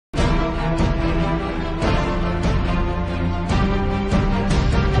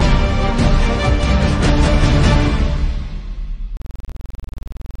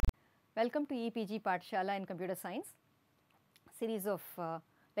Welcome to EPG Pathshala in Computer Science, series of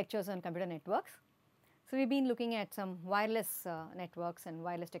lectures on computer networks. So, we have been looking at some wireless networks and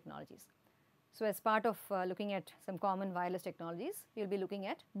wireless technologies. So, as part of looking at some common wireless technologies, we will be looking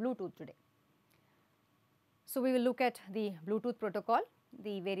at Bluetooth today. So, we will look at the Bluetooth protocol,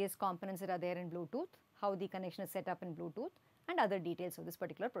 the various components that are there in Bluetooth, how the connection is set up in Bluetooth and other details of this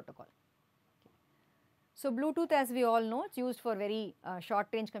particular protocol. So, Bluetooth, as we all know, it's used for very short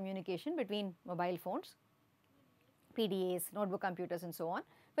range communication between mobile phones, PDAs, notebook computers and so on,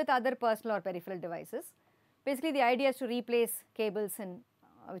 with other personal or peripheral devices. Basically, the idea is to replace cables and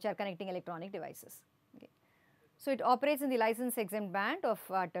which are connecting electronic devices. Okay. So, it operates in the license exempt band of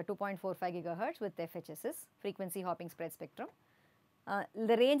 2.45 gigahertz with FHSS, frequency hopping spread spectrum.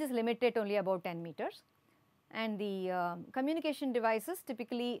 The range is limited only about 10 meters. And the communication devices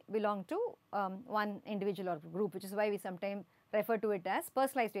typically belong to one individual or group, which is why we sometimes refer to it as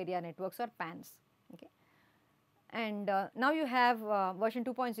personalized area networks or PANs. Okay. And now you have version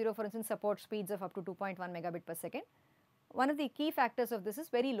 2.0, for instance, supports speeds of up to 2.1 megabit per second. One of the key factors of this is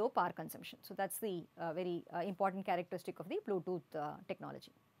very low power consumption. So, that is the very important characteristic of the Bluetooth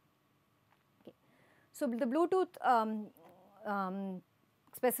technology. Okay. So, the Bluetooth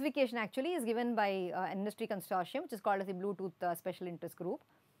specification actually is given by an industry consortium which is called as the Bluetooth Special Interest Group.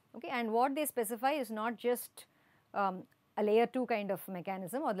 Okay. And what they specify is not just a layer 2 kind of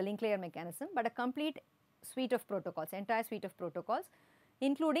mechanism or the link layer mechanism, but a complete suite of protocols, entire suite of protocols,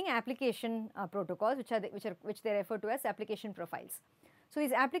 including application protocols which they refer to as application profiles. So,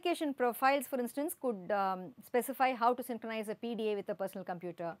 these application profiles, for instance, could specify how to synchronize a PDA with a personal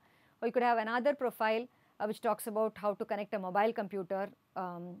computer, or you could have another profile which talks about how to connect a mobile computer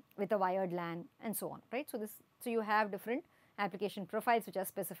with a wired LAN and so on, right. So, you have different application profiles which are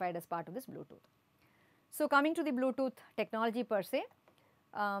specified as part of this Bluetooth. So, coming to the Bluetooth technology per se,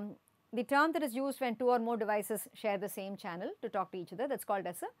 the term that is used when two or more devices share the same channel to talk to each other, that is called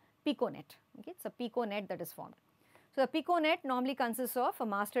as a piconet. Okay. It is a piconet that is formed. So, a piconet normally consists of a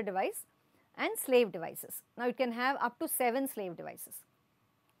master device and slave devices. Now, it can have up to 7 slave devices,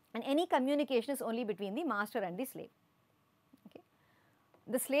 and any communication is only between the master and the slave. Okay.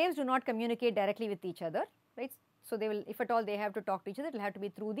 The slaves do not communicate directly with each other, right. So, they will, if at all they have to talk to each other, it will have to be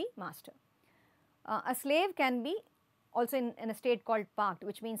through the master. A slave can be also in a state called parked,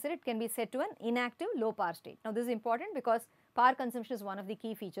 which means that it can be set to an inactive low power state. Now, this is important because power consumption is one of the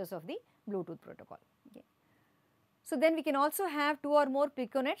key features of the Bluetooth protocol. Okay. So, then we can also have 2 or more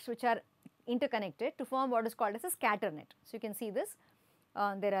piconets which are interconnected to form what is called as a scatter net. So, you can see this.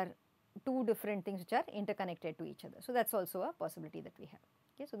 There are 2 different things which are interconnected to each other. So, that is also a possibility that we have.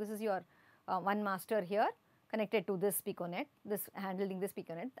 Okay. So, this is your one master here connected to this piconet, this handling this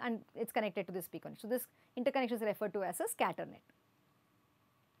piconet, and it is connected to this piconet. So, this interconnection is referred to as a scatter net.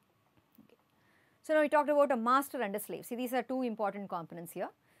 Okay. So, now we talked about a master and a slave. See, these are 2 important components here.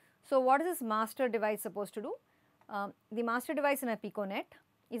 So, what is this master device supposed to do? The master device in a piconet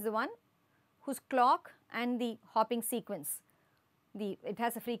is the one whose clock and the hopping sequence, it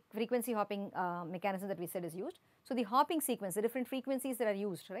has a frequency hopping mechanism that we said is used. So, the hopping sequence, the different frequencies that are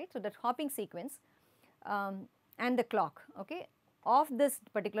used, right. So, that hopping sequence and the clock, okay, of this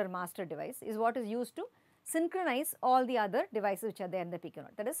particular master device is what is used to synchronize all the other devices which are there in the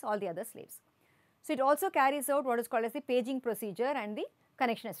piconet, that is all the other slaves. So, it also carries out what is called as the paging procedure and the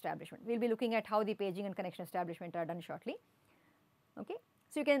connection establishment. We will be looking at how the paging and connection establishment are done shortly. Okay.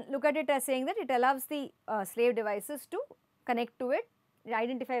 So, you can look at it as saying that it allows the slave devices to connect to it,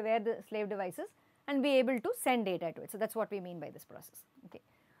 identify where the slave device is and be able to send data to it. So, that is what we mean by this process. Okay.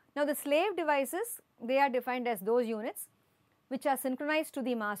 Now, the slave devices, they are defined as those units which are synchronized to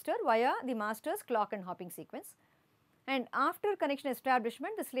the master via the master's clock and hopping sequence, and after connection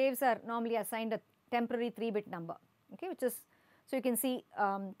establishment the slaves are normally assigned a temporary 3-bit number, okay, which is, so you can see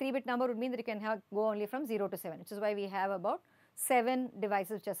 3-bit number would mean that you can go only from 0 to 7, which is why we have about 7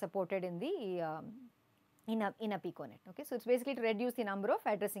 devices which are supported in the in a piconet. Okay. So, it is basically to reduce the number of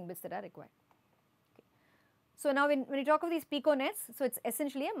addressing bits that are required. Okay. So, now when you talk of these piconets, so it is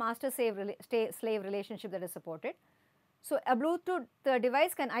essentially a master-slave relationship that is supported. So, a Bluetooth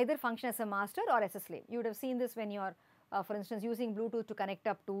device can either function as a master or as a slave. You would have seen this when you are for instance using Bluetooth to connect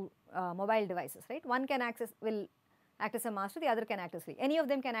up to mobile devices, right. One can will act as a master, the other can act as a slave. Any of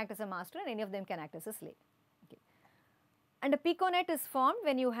them can act as a master and any of them can act as a slave. And a piconet is formed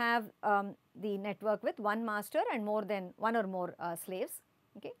when you have the network with one master and one or more slaves.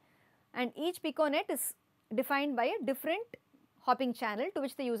 Okay. And each piconet is defined by a different hopping channel to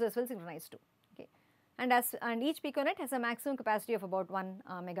which the users will synchronize to. Okay. And each piconet has a maximum capacity of about 1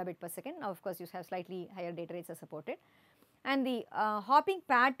 megabit per second. Now, of course, you have slightly higher data rates are supported. and the hopping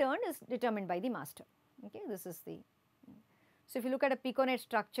pattern is determined by the master. Okay, this is the, so if you look at a piconet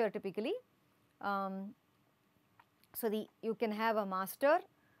structure typically, so you can have a master,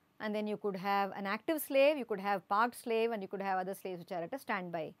 and then you could have an active slave, you could have parked slave, and you could have other slaves which are at a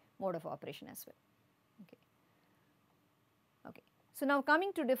standby mode of operation as well. Okay. Okay. So now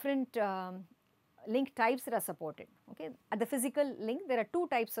coming to different link types that are supported. Okay. At the physical link, there are two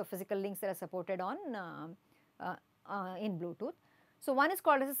types of physical links that are supported on in Bluetooth. So one is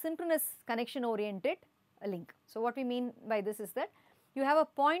called as a synchronous connection oriented link. So what we mean by this is that you have a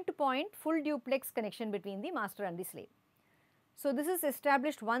point-to-point full duplex connection between the master and the slave. So this is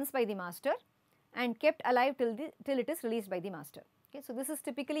established once by the master and kept alive till it is released by the master. Okay. So this is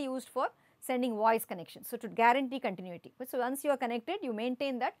typically used for sending voice connections, so to guarantee continuity. So once you are connected, you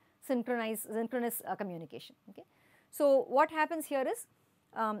maintain that synchronous communication. Okay. So what happens here is,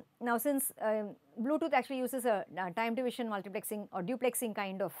 now since Bluetooth actually uses a time division multiplexing or duplexing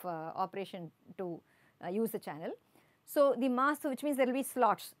kind of operation to use the channel. So the master, which means there will be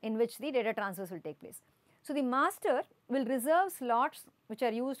slots in which the data transfers will take place. So the master will reserve slots which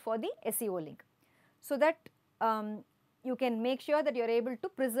are used for the SEO link, so that you can make sure that you are able to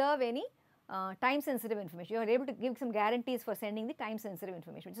preserve any time sensitive information. You are able to give some guarantees for sending the time sensitive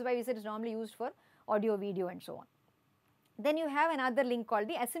information, which is why we said it is normally used for audio, video and so on. Then you have another link called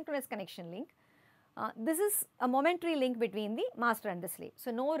the asynchronous connection link. This is a momentary link between the master and the slave.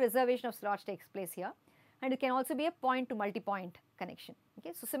 So no reservation of slots takes place here, and it can also be a point to multi-point connection.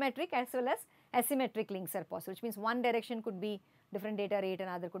 Okay. So symmetric as well as asymmetric links are possible, which means one direction could be different data rate and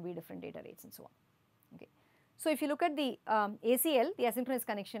other could be different data rates and so on. Okay. So if you look at the ACL, the asynchronous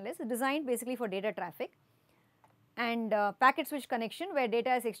connection list, is designed basically for data traffic and packet switch connection where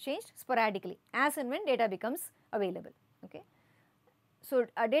data is exchanged sporadically as and when data becomes available. Okay. So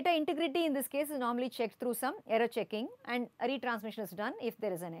data integrity in this case is normally checked through some error checking, and a retransmission is done if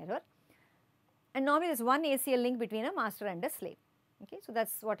there is an error. And normally there is one ACL link between a master and a slave. Okay. So that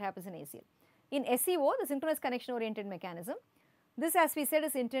is what happens in ACL. In SEO, the synchronous connection oriented mechanism, this, as we said,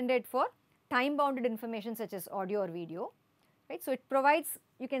 is intended for time bounded information such as audio or video, right. So it provides,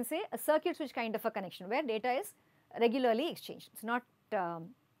 you can say, a circuit switch kind of a connection where data is regularly exchanged. It is not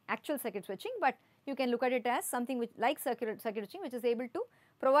actual circuit switching, but you can look at it as something which like circuit switching, which is able to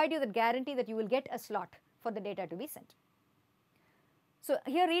provide you that guarantee that you will get a slot for the data to be sent. So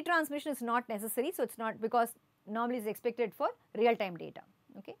here retransmission is not necessary, so it is not, because normally it is expected for real time data.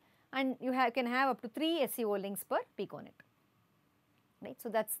 Okay. And you can have up to 3 SEO links per piconet. Right. So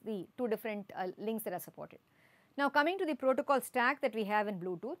that is the two different links that are supported. Now coming to the protocol stack that we have in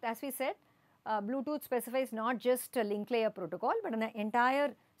Bluetooth, as we said, Bluetooth specifies not just a link layer protocol, but an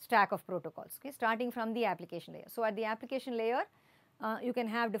entire stack of protocols, okay, starting from the application layer. So at the application layer, you can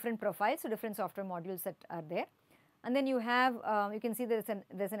have different profiles, so different software modules that are there. And then you have, you can see there is an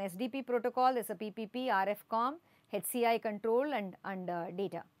SDP protocol, there is a PPP, RFCOM, HCI control and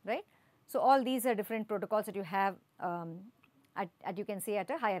data, right. So all these are different protocols that you have you can say at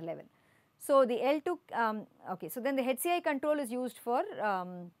a higher level. So the L2, okay, so then the HCI control is used for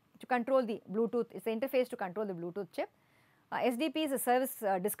to control the Bluetooth, it is the interface to control the Bluetooth chip. SDP is a service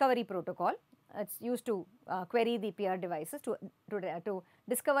discovery protocol. It is used to query the peer devices, to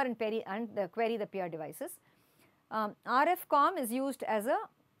discover and query the peer devices. RFCOM is used as a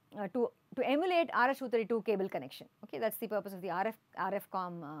to emulate RS-232 cable connection. Okay, that is the purpose of the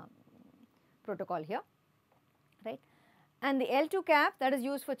RFCOM protocol here, right. And the L2 cap, that is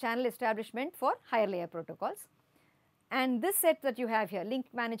used for channel establishment for higher layer protocols. And this set that you have here, link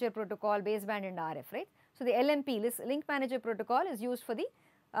manager protocol, baseband and RF, right. So the LMP, this link manager protocol, is used for the,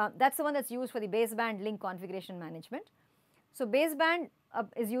 that is the one that is used for the baseband link configuration management. So baseband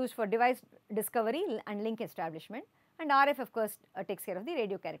is used for device discovery and link establishment, and RF of course takes care of the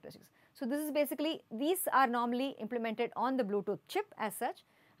radio characteristics. So this is basically, these are normally implemented on the Bluetooth chip as such,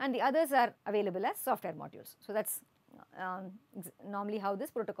 and the others are available as software modules. So that is normally how this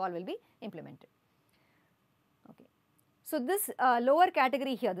protocol will be implemented. Okay. So this lower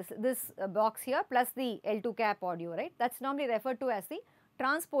category here, this box here plus the L2 cap audio, right, that is normally referred to as the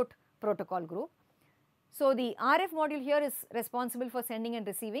transport protocol group. So the RF module here is responsible for sending and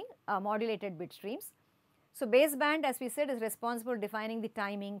receiving modulated bit streams. So baseband, as we said, is responsible for defining the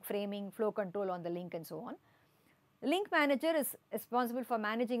timing, framing, flow control on the link and so on. The link manager is responsible for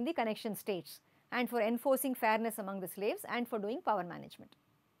managing the connection states and for enforcing fairness among the slaves and for doing power management.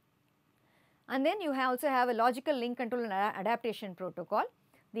 And then you also have a logical link control and adaptation protocol,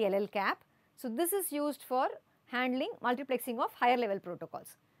 the LLCAP. So this is used for handling multiplexing of higher level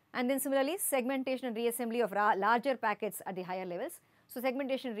protocols. And then similarly, segmentation and reassembly of larger packets at the higher levels. So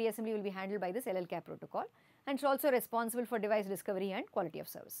segmentation and reassembly will be handled by this LLCAP protocol. and it's also responsible for device discovery and quality of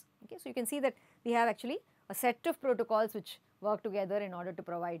service. Okay, so you can see that we have actually a set of protocols which work together in order to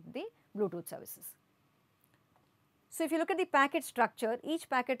provide the Bluetooth services. So if you look at the packet structure, each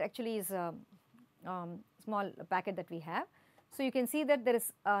packet actually is a small packet that we have. So you can see that there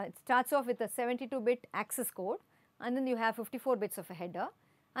is, it starts off with a 72-bit access code, and then you have 54 bits of a header,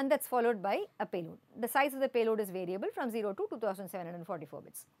 and that's followed by a payload. The size of the payload is variable from 0 to 2744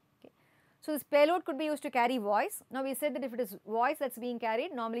 bits. Okay. So this payload could be used to carry voice. Now we said that if it is voice that's being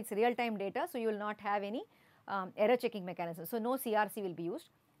carried, normally it's real-time data, so you will not have any error checking mechanism. So no CRC will be used,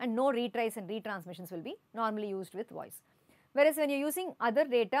 and no retries and retransmissions will be normally used with voice. Whereas when you are using other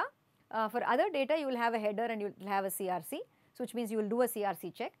data, for other data you will have a header and you will have a CRC, so which means you will do a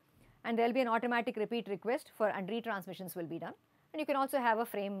CRC check, and there will be an automatic repeat request for, and retransmissions will be done. And you can also have a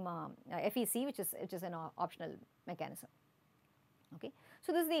frame FEC, which is an optional mechanism. Okay.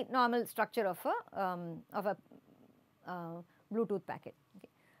 So this is the normal structure of a Bluetooth packet. Okay.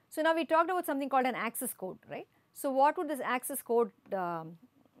 So now we talked about something called an access code, right? So what would this access code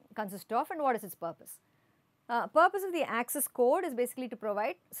consist of, and what is its purpose? Purpose of the access code is basically to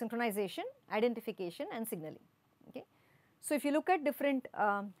provide synchronization, identification and signaling. Okay. So if you look at different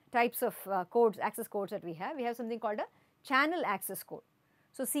types of codes, access codes that we have something called a channel access code.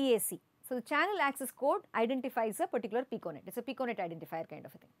 So CAC. So the channel access code identifies a particular piconet. It's a piconet identifier kind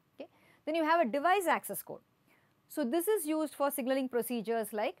of a thing. Okay. Then you have a device access code. So this is used for signaling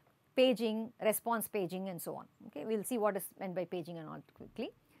procedures like paging, response paging and so on. Okay. We will see what is meant by paging and all quickly.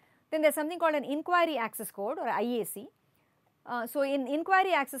 Then there is something called an inquiry access code or IAC. So in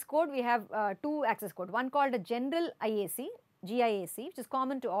inquiry access code we have two access code, one called a general IAC, GIAC, which is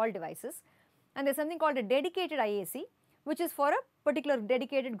common to all devices, and there is something called a dedicated IAC, which is for a particular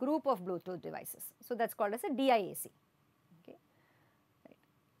dedicated group of Bluetooth devices. So that is called as a DIAC. Okay. Right.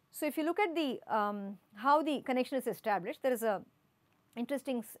 So if you look at the how the connection is established, there is a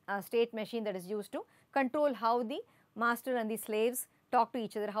interesting state machine that is used to control how the master and the slaves talk to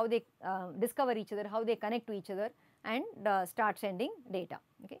each other, how they discover each other, how they connect to each other and start sending data.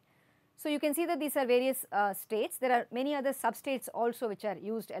 Okay. So you can see that these are various states. There are many other substates also which are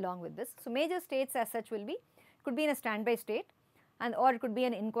used along with this. So major states as such will be, could be in a standby state, and or it could be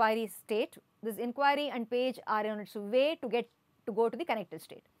an inquiry state. This inquiry and page are on its way to go to the connected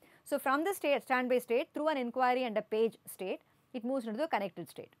state. So from the standby state through an inquiry and a page state, it moves into the connected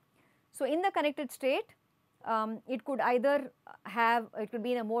state. So in the connected state, it could either have, it could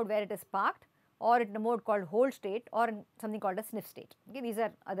be in a mode where it is parked, or in a mode called hold state, or in something called a sniff state. Okay, these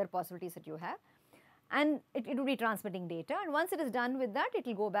are other possibilities that you have, and it will be transmitting data, and once it is done with that, it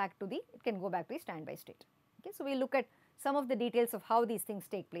will go back to the, it can go back to the standby state. Okay, so we will look at some of the details of how these things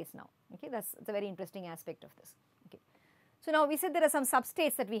take place now. Okay, that's a very interesting aspect of this. Okay, so now we said there are some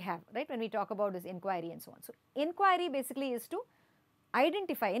substates that we have, right, when we talk about this inquiry and so on. So inquiry basically is to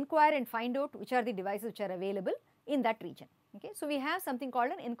identify, inquire and find out which are the devices which are available in that region. Okay, so we have something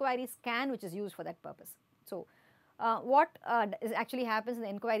called an inquiry scan which is used for that purpose. So what actually happens in the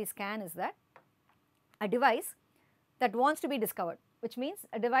inquiry scan is that a device that wants to be discovered, which means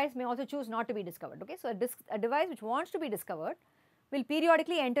a device may also choose not to be discovered. Okay, so a device which wants to be discovered will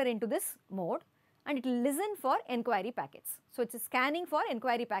periodically enter into this mode, and it will listen for inquiry packets. So it is scanning for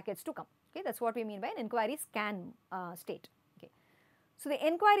inquiry packets to come. Okay, that is what we mean by an inquiry scan state. Okay, so the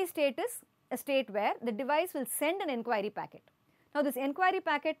inquiry state is a state where the device will send an inquiry packet. Now this inquiry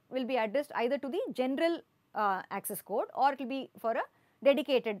packet will be addressed either to the general access code, or it will be for a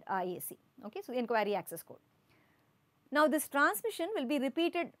dedicated IAC. Okay, so the inquiry access code. Now this transmission will be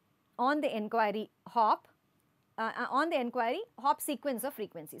repeated on the inquiry hop, sequence of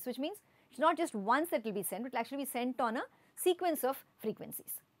frequencies, which means it's not just once that will be sent, it will actually be sent on a sequence of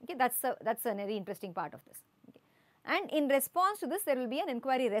frequencies. Okay, that's a very interesting part of this. Okay. And in response to this, there will be an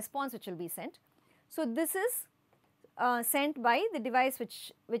inquiry response which will be sent. So this is sent by the device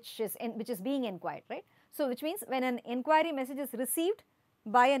which is being inquired, right? So which means when an inquiry message is received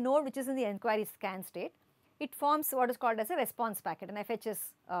by a node which is in the inquiry scan state, it forms what is called as a response packet, an FHS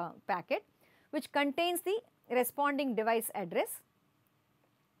packet, which contains the responding device address,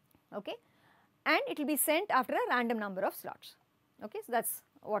 okay, and it will be sent after a random number of slots. Okay, so that's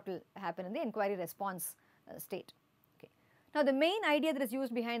what will happen in the inquiry response state. Okay. Now the main idea that is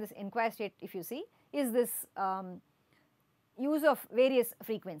used behind this inquiry state, if you see, is this use of various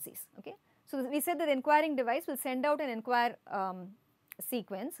frequencies. Okay, so we said that the inquiring device will send out an inquire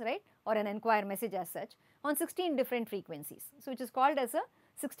sequence, right, or an inquire message as such, on 16 different frequencies. So which is called as a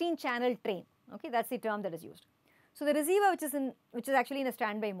 16 channel train. Okay, that's the term that is used. So the receiver which is actually in a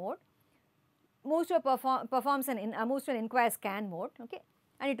standby mode moves to an inquire scan mode. Okay,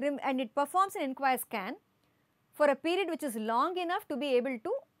 and it performs an inquire scan for a period which is long enough to be able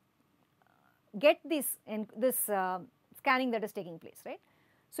to get this scanning that is taking place, right.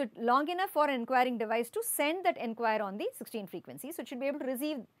 So, long enough for an enquiring device to send that enquire on the 16 frequency. So, it should be able to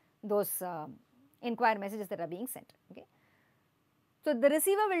receive those enquire messages that are being sent. Okay. So, the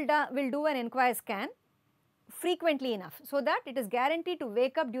receiver will do an enquire scan frequently enough so that it is guaranteed to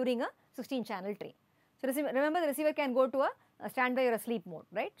wake up during a 16 channel train. So, remember the receiver can go to a standby or a sleep mode,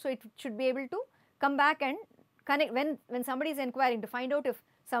 right. So, it should be able to come back and connect when somebody is inquiring to find out if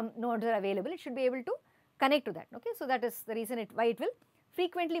some nodes are available, it should be able to connect to that. Okay. So, that is the reason why it will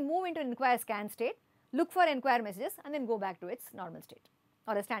frequently move into an enquire scan state, look for enquire messages and then go back to its normal state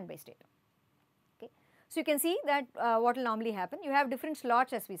or a standby state. Okay. So, you can see that what will normally happen, you have different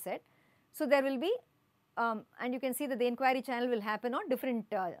slots as we said. So, there will be and you can see that the inquiry channel will happen on different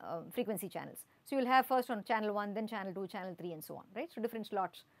frequency channels. So, you will have first on channel 1, then channel 2, channel 3 and so on, right. So, different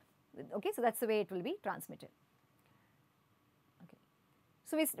slots. Okay. So, that is the way it will be transmitted. Okay.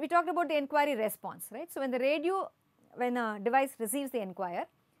 So, we talked about the inquiry response, right. So, when a device receives the enquire,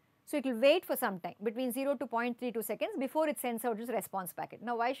 so it will wait for some time between 0 to 0.32 seconds before it sends out its response packet.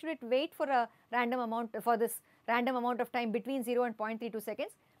 Now, why should it wait for a random amount of time between 0 and 0.32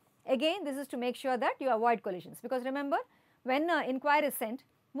 seconds? Again, this is to make sure that you avoid collisions, because remember, when an inquiry is sent,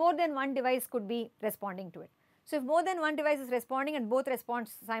 more than one device could be responding to it. So, if more than one device is responding and both respond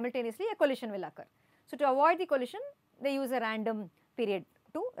simultaneously, a collision will occur. So, to avoid the collision, they use a random period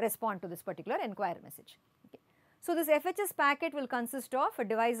to respond to this particular enquire message. Okay. So, this FHS packet will consist of a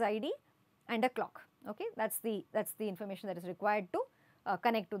device ID and a clock. Okay. That's the information that is required to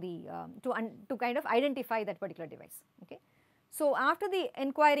connect to the to kind of identify that particular device. Okay. So, after the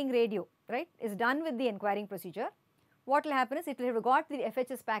enquiring radio, right, is done with the enquiring procedure, what will happen is it will have got the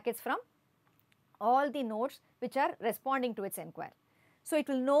FHS packets from all the nodes which are responding to its enquire. So, it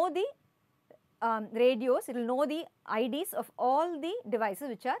will know the radios, it will know the IDs of all the devices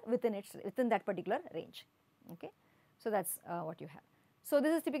which are within that particular range. Okay. So, that is what you have. So,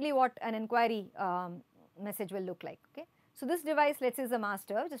 this is typically what an enquiry message will look like. Okay. So, this device, let us say, is the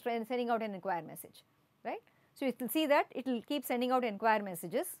master just sending out an enquire message, right. So, you will see that it will keep sending out enquire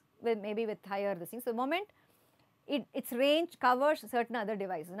messages with maybe with higher this thing. So, the moment its range covers certain other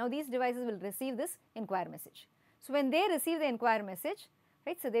devices. Now, these devices will receive this enquire message. So, when they receive the enquire message,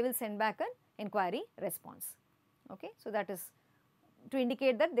 right, so they will send back an enquiry response. Okay. So, that is to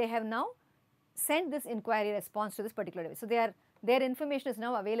indicate that they have now sent this inquiry response to this particular device. So, their information is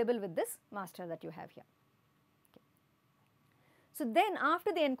now available with this master that you have here. Okay. So, then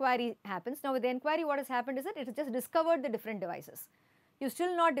after the inquiry happens, now with the inquiry what has happened is that it has just discovered the different devices. You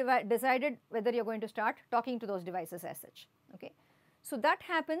still not decided whether you are going to start talking to those devices as such. Okay. So, that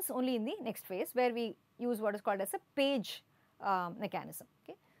happens only in the next phase where we use what is called as a page mechanism.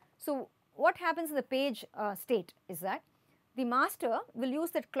 Okay. So, what happens in the page state is that the master will use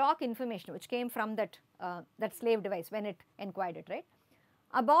that clock information which came from that slave device when it enquired it, right,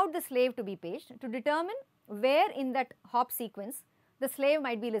 about the slave to be paged to determine where in that hop sequence the slave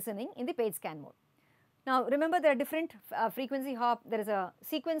might be listening in the page scan mode. Now, remember there are different frequency hop, there is a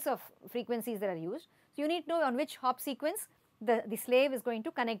sequence of frequencies that are used. So, you need to know on which hop sequence the slave is going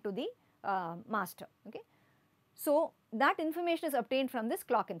to connect to the master. Okay. So, that information is obtained from this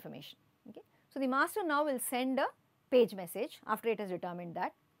clock information. Okay. So, the master now will send a page message after it has determined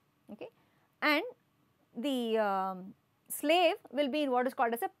that, okay, and the slave will be in what is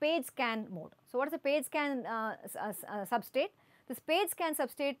called as a page scan mode. So, what is a page scan substate? This page scan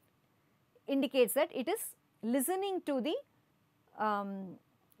substate indicates that it is listening to the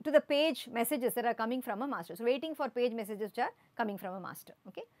page messages that are coming from a master. So, waiting for page messages which are coming from a master.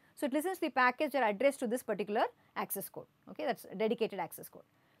 Okay. So, it listens to the packets that are addressed to this particular access code. Okay, that is a dedicated access code.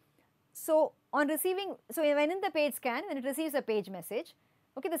 So, on receiving, so when in the page scan, when it receives a page message,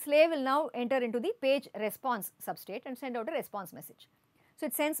 okay, the slave will now enter into the page response substate and send out a response message. So,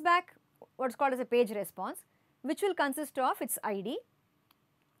 it sends back what is called as a page response, which will consist of its ID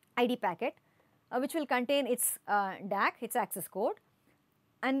packet, which will contain its DAC, its access code,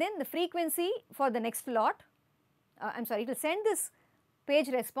 and then the frequency for the next slot. It will send this page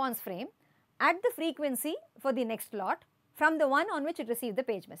response frame at the frequency for the next slot from the one on which it received the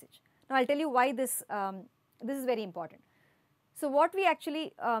page message. Now, I will tell you why this is very important. So, what we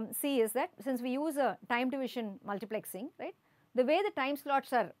actually see is that since we use a time division multiplexing, right, the way the time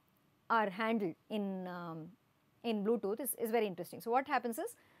slots are handled in Bluetooth is very interesting. So, what happens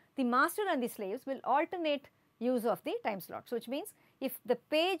is the master and the slaves will alternate use of the time slot. So, which means if the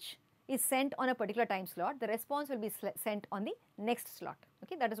page is sent on a particular time slot, the response will be sent on the next slot.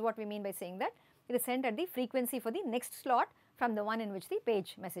 Okay, that is what we mean by saying that it is sent at the frequency for the next slot from the one in which the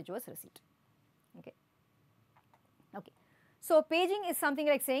page message was received. Okay. So paging is something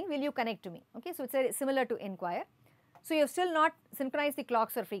like saying, will you connect to me? Okay, so it's similar to inquire. So you have still not synchronized the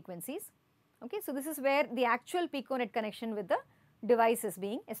clocks or frequencies. Okay, so this is where the actual piconet connection with the device is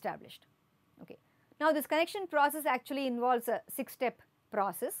being established. Okay. Now this connection process actually involves a 6-step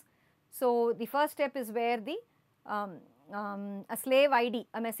process. So the first step is where the a slave ID,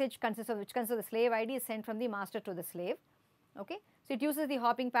 a message which consists of the slave ID is sent from the master to the slave. Okay. So it uses the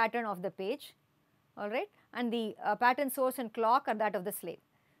hopping pattern of the page, alright, and the pattern source and clock are that of the slave.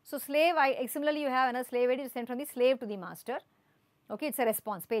 So slave similarly you have another slave ID sent from the slave to the master. Okay, it's a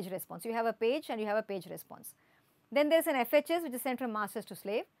response, page response. You have a page and you have a page response. Then there is an FHS which is sent from masters to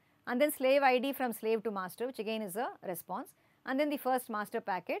slave, and then slave ID from slave to master, which again is a response, and then the first master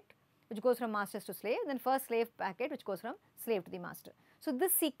packet which goes from masters to slave, then first slave packet which goes from slave to the master. So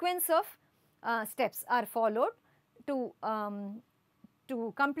this sequence of steps are followed to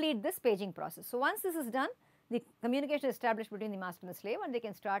complete this paging process. So once this is done, the communication is established between the master and the slave, and they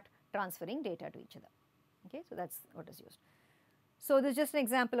can start transferring data to each other. Okay, so that's what is used. So this is just an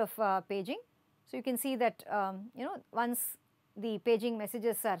example of paging. So you can see that once the paging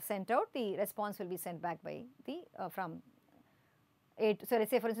messages are sent out, the response will be sent back by the from A to, so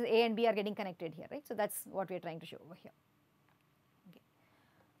let's say for instance A and B are getting connected here, right? So that's what we are trying to show over here. Okay.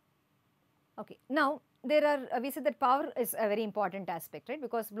 Okay. Now there are we said that power is a very important aspect, right?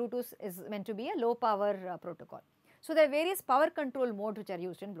 Because Bluetooth is meant to be a low power protocol. So there are various power control modes which are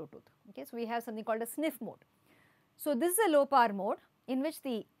used in Bluetooth. Okay. So we have something called a sniff mode. So this is a low power mode in which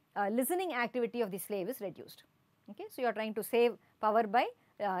the listening activity of the slave is reduced. Okay. So you are trying to save power by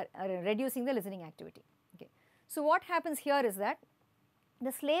reducing the listening activity. Okay. So what happens here is that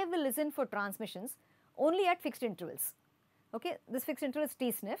the slave will listen for transmissions only at fixed intervals. Okay. This fixed interval is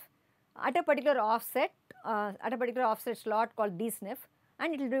T sniff at a particular offset slot called D sniff,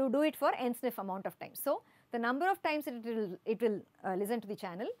 and it will do it for N sniff amount of times. So the number of times it will listen to the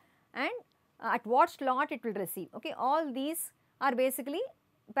channel, and at what slot it will receive. Okay. All these are basically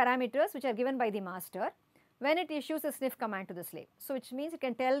parameters which are given by the master when it issues a sniff command to the slave. So which means it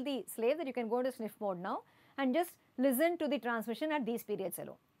can tell the slave that you can go into sniff mode now and just listen to the transmission at these periods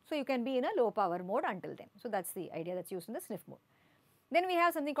alone. So you can be in a low power mode until then. So that's the idea that's used in the sniff mode. Then we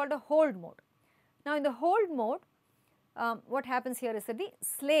have something called a hold mode. Now in the hold mode, what happens here is that the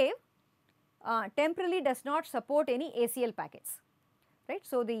slave temporarily does not support any ACL packets, right?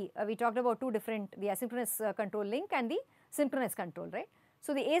 So we talked about two different, the asynchronous control link and the synchronous control, right?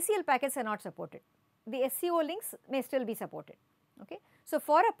 So the ACL packets are not supported. The SCO links may still be supported. Okay. So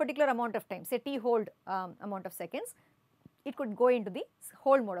for a particular amount of time, say T hold amount of seconds, it could go into the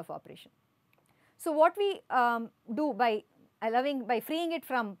hold mode of operation. So what we do by freeing it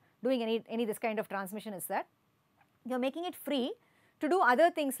from doing any this kind of transmission is that you are making it free to do other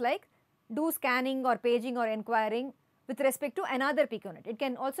things like do scanning or paging or inquiring with respect to another piconet. It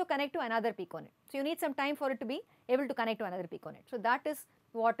can also connect to another piconet. So you need some time for it to be able to connect to another piconet. So that is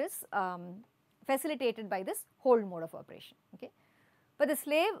what is facilitated by this hold mode of operation. Okay. But the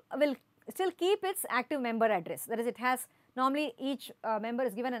slave will still keep its active member address. That is, it has normally each member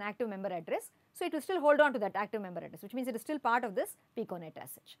is given an active member address. So it will still hold on to that active member address, which means it is still part of this piconet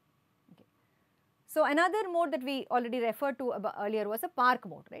as such. Okay. So another mode that we already referred to earlier was a park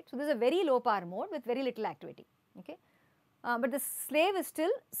mode, right? So this is a very low power mode with very little activity. Okay. But the slave is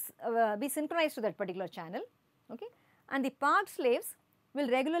still be synchronized to that particular channel. Okay. And the parked slaves will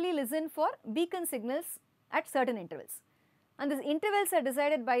regularly listen for beacon signals at certain intervals. And these intervals are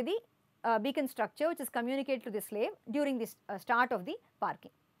decided by the beacon structure which is communicated to the slave during the start of the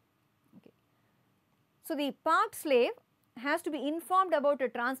parking. Okay. So the parked slave has to be informed about a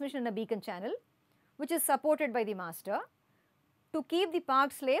transmission in a beacon channel which is supported by the master to keep the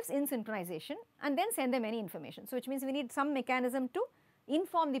parked slaves in synchronization and then send them any information. So which means we need some mechanism to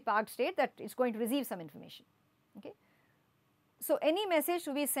inform the parked state that it is going to receive some information. Okay. So any message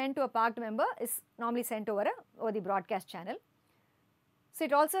to be sent to a parked member is normally sent over the broadcast channel. So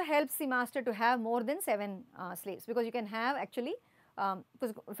it also helps the master to have more than 7 slaves, because you can have actually,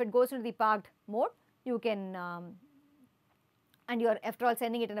 because if it goes into the parked mode, you can, and you are after all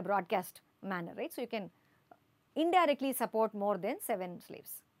sending it in a broadcast manner, right? So you can indirectly support more than 7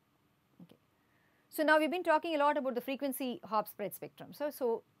 slaves. Okay. So now we have been talking a lot about the frequency hop spread spectrum.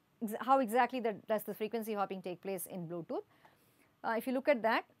 So how exactly does the frequency hopping take place in Bluetooth? If you look at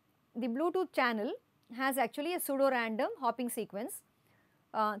that, the Bluetooth channel has actually a pseudo-random hopping sequence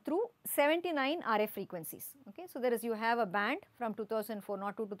through 79 RF frequencies. Okay. So there is, you have a band from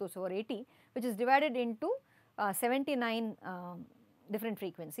 2402 to 2480 which is divided into 79 different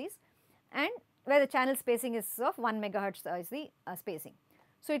frequencies, and where the channel spacing is of 1 megahertz is the spacing.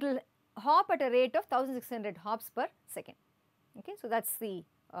 So it will hop at a rate of 1600 hops per second. Okay, so that is the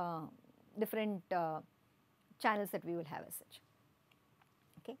different channels that we will have as such.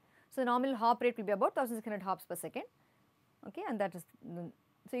 Okay, so the nominal hop rate will be about 1600 hops per second. Okay, and that is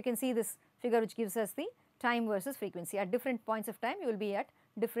so you can see this figure which gives us the time versus frequency. At different points of time you will be at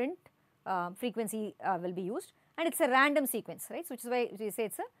different frequency will be used, and it is a random sequence, right. So which is why we say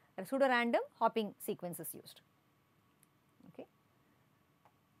it is a pseudo random hopping sequence is used. Okay.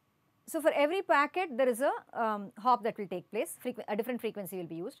 So for every packet there is a hop that will take place, a different frequency will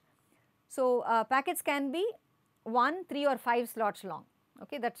be used. So packets can be 1, 3 or 5 slots long.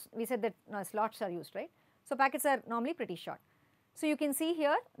 Okay, that's we said that slots are used, right. So packets are normally pretty short. So you can see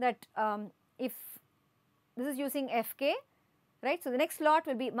here that if this is using fk, right. So the next slot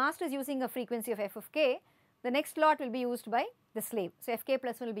will be, master is using a frequency of f of k, the next slot will be used by the slave. So fk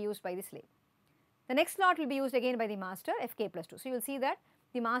plus 1 will be used by the slave. The next slot will be used again by the master, fk plus 2. So you will see that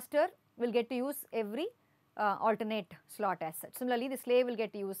the master will get to use every alternate slot as such. Similarly, the slave will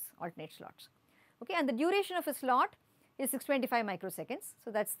get to use alternate slots. Okay, and the duration of a slot is 625 microseconds.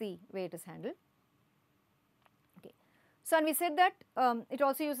 So that is the way it is handled. Okay. So and we said that it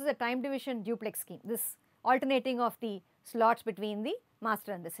also uses a time division duplex scheme, this alternating of the slots between the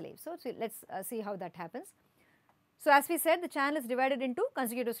master and the slave. So let us see how that happens. So as we said, the channel is divided into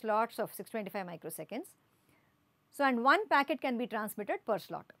consecutive slots of 625 microseconds. So and one packet can be transmitted per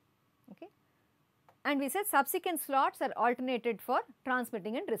slot. Okay. And we said subsequent slots are alternated for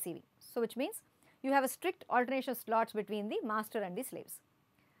transmitting and receiving. So which means you have a strict alternation of slots between the master and the slaves.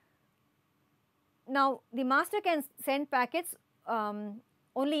 Now the master can send packets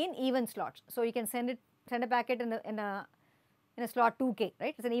only in even slots. So you can send a packet in a slot 2k,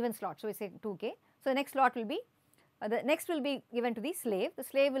 right. It is an even slot. So we say 2k. So the next slot will be the next will be given to the slave. The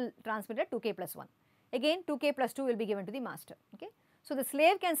slave will transmit at 2k plus 1. Again 2k plus 2 will be given to the master. Okay. So the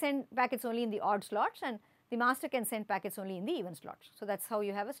slave can send packets only in the odd slots, and the master can send packets only in the even slots. So that is how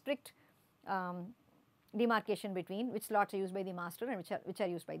you have a strict demarcation between which slots are used by the master and which are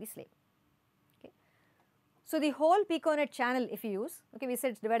used by the slave. Okay. So the whole piconet channel, if you use, okay, we said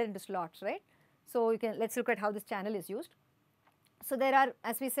it is divided into slots, right. So you can, let us look at how this channel is used. So there are,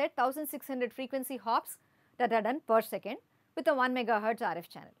 as we said, 1600 frequency hops that are done per second with a 1 megahertz RF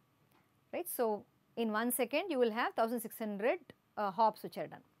channel, right. So in 1 second you will have 1600 hops which are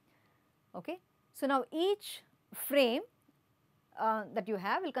done. Okay. So now each frame that you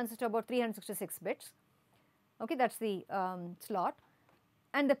have will consist of about 366 bits. Okay, that is the slot,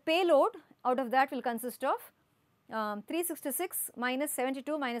 and the payload out of that will consist of 366 minus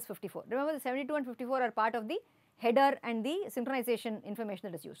 72 minus 54. Remember, the 72 and 54 are part of the header and the synchronization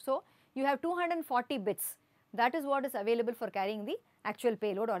information that is used. So you have 240 bits. That is what is available for carrying the actual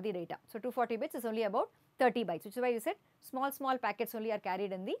payload or the data. So 240 bits is only about 30 bytes, which is why we said small packets only are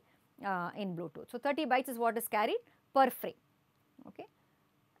carried in the in Bluetooth. So 30 bytes is what is carried per frame. Okay,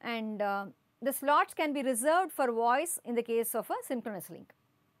 and the slots can be reserved for voice in the case of a synchronous link.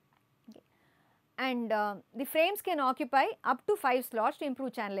 Okay. And the frames can occupy up to 5 slots to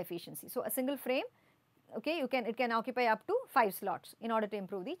improve channel efficiency. So a single frame, okay, it can occupy up to 5 slots in order to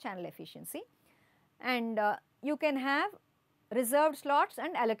improve the channel efficiency. And you can have reserved slots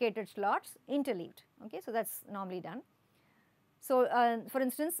and allocated slots interleaved. Okay, so that is normally done. So for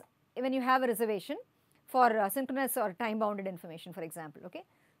instance, when you have a reservation for synchronous or time bounded information, for example, okay.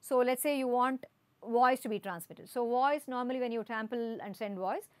 So let us say you want voice to be transmitted. So voice, normally when you sample and send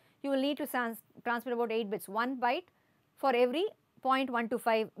voice, you will need to transmit about 8 bits, 1 byte for every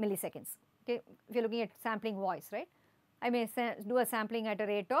 0.125 milliseconds. Okay, if you are looking at sampling voice, right. I may do a sampling at a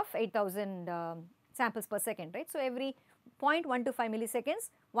rate of 8000 samples per second, right. So every 0.125 milliseconds,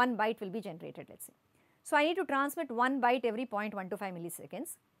 1 byte will be generated, let us say. So I need to transmit 1 byte every 0.125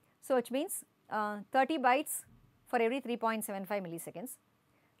 milliseconds. So which means 30 bytes for every 3.75 milliseconds,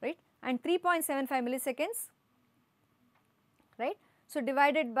 right, and 3.75 milliseconds, right. So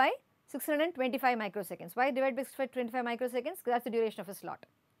divided by 625 microseconds. Why divided by 625 microseconds? Because that is the duration of a slot.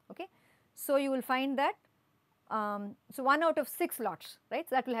 Okay. So you will find that so 1 out of 6 slots, right,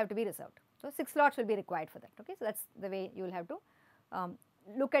 so that will have to be reserved. So 6 slots will be required for that. Okay. So that is the way you will have to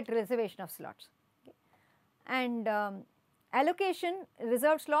look at reservation of slots. Okay. And allocation,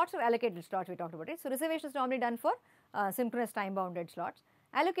 reserved slots or allocated slots we talked about it. So reservation is normally done for synchronous time bounded slots.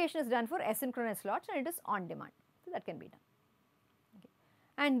 Allocation is done for asynchronous slots and it is on demand. So that can be done. Okay.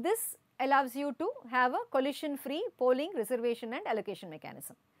 And this allows you to have a collision free polling, reservation and allocation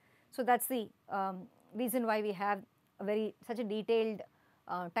mechanism. So that is the reason why we have a such a detailed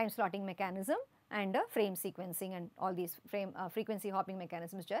time slotting mechanism and frame sequencing and all these frequency hopping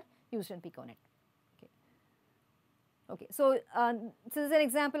mechanisms which are used in piconet. Okay. So this is an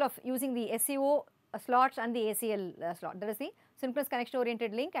example of using the SEO slots and the ACL slot. That is the synchronous connection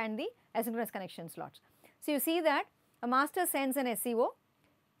oriented link and the asynchronous connection slots. So, you see that a master sends an SCO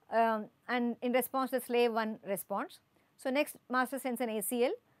and in response the slave 1 responds. So, next master sends an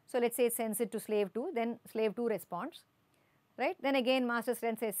ACL. So, let us say it sends it to slave 2, then slave 2 responds, right. Then again master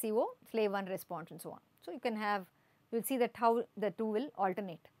sends SCO, slave 1 responds and so on. So, you can have, you will see that how the two will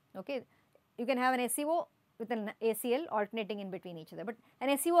alternate, okay. You can have an SCO with an ACL alternating in between each other, but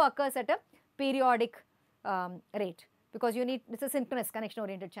an SCO occurs at a periodic rate because you need, it is a synchronous connection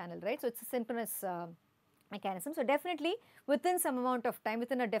oriented channel, right. So, it is a synchronous mechanism. So, definitely within some amount of time,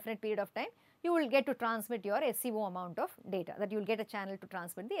 within a definite period of time, you will get to transmit your SCO amount of data, that you will get a channel to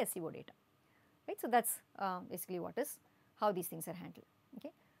transmit the SCO data, right. So, that is basically what is, how these things are handled,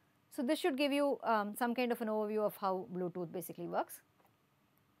 okay. So, this should give you some kind of an overview of how Bluetooth basically works.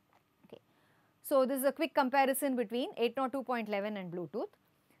 So, this is a quick comparison between 802.11 and Bluetooth.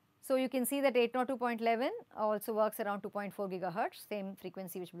 So, you can see that 802.11 also works around 2.4 gigahertz, same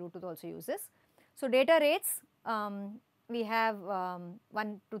frequency which Bluetooth also uses. So, data rates we have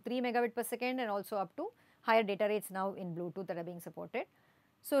 1 to 3 megabit per second and also up to higher data rates now in Bluetooth that are being supported.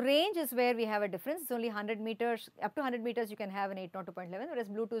 So, range is where we have a difference, it is only 100 meters, up to 100 meters you can have an 802.11, whereas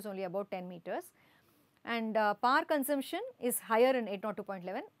Bluetooth is only about 10 meters. And power consumption is higher in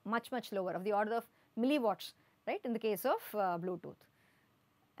 802.11, much lower, of the order of milliwatts, right, in the case of Bluetooth.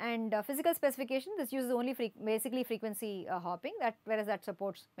 And physical specification, this uses only basically frequency hopping, that whereas that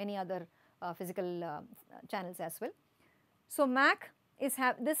supports many other physical channels as well. So, MAC is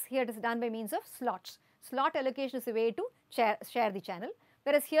this here is done by means of slots. Slot allocation is a way to share the channel,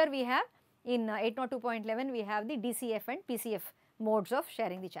 whereas here we have in 802.11 we have the DCF and PCF modes of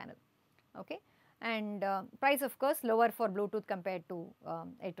sharing the channel, okay. And price of course lower for Bluetooth compared to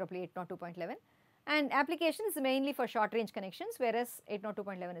 802.11, and application is mainly for short range connections, whereas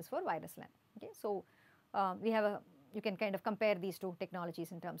 802.11 is for wireless LAN, okay. So, we have a, you can kind of compare these two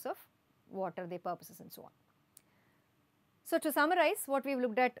technologies in terms of what are their purposes and so on. So, to summarize, what we have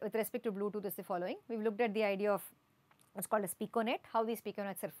looked at with respect to Bluetooth is the following. We have looked at the idea of what is called as piconet, how these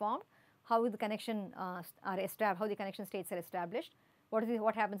piconets are formed, how the connection how the connection states are established,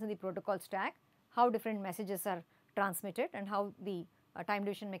 what happens in the protocol stack, how different messages are transmitted, and how the time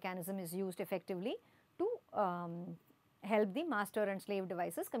division mechanism is used effectively to help the master and slave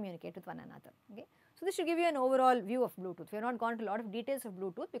devices communicate with one another, okay. So, this should give you an overall view of Bluetooth. We have not gone to a lot of details of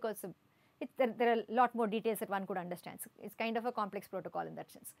Bluetooth because there are a lot more details that one could understand. So, it is kind of a complex protocol in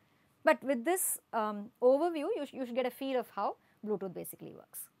that sense. But with this overview, you should get a feel of how Bluetooth basically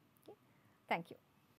works, okay. Thank you.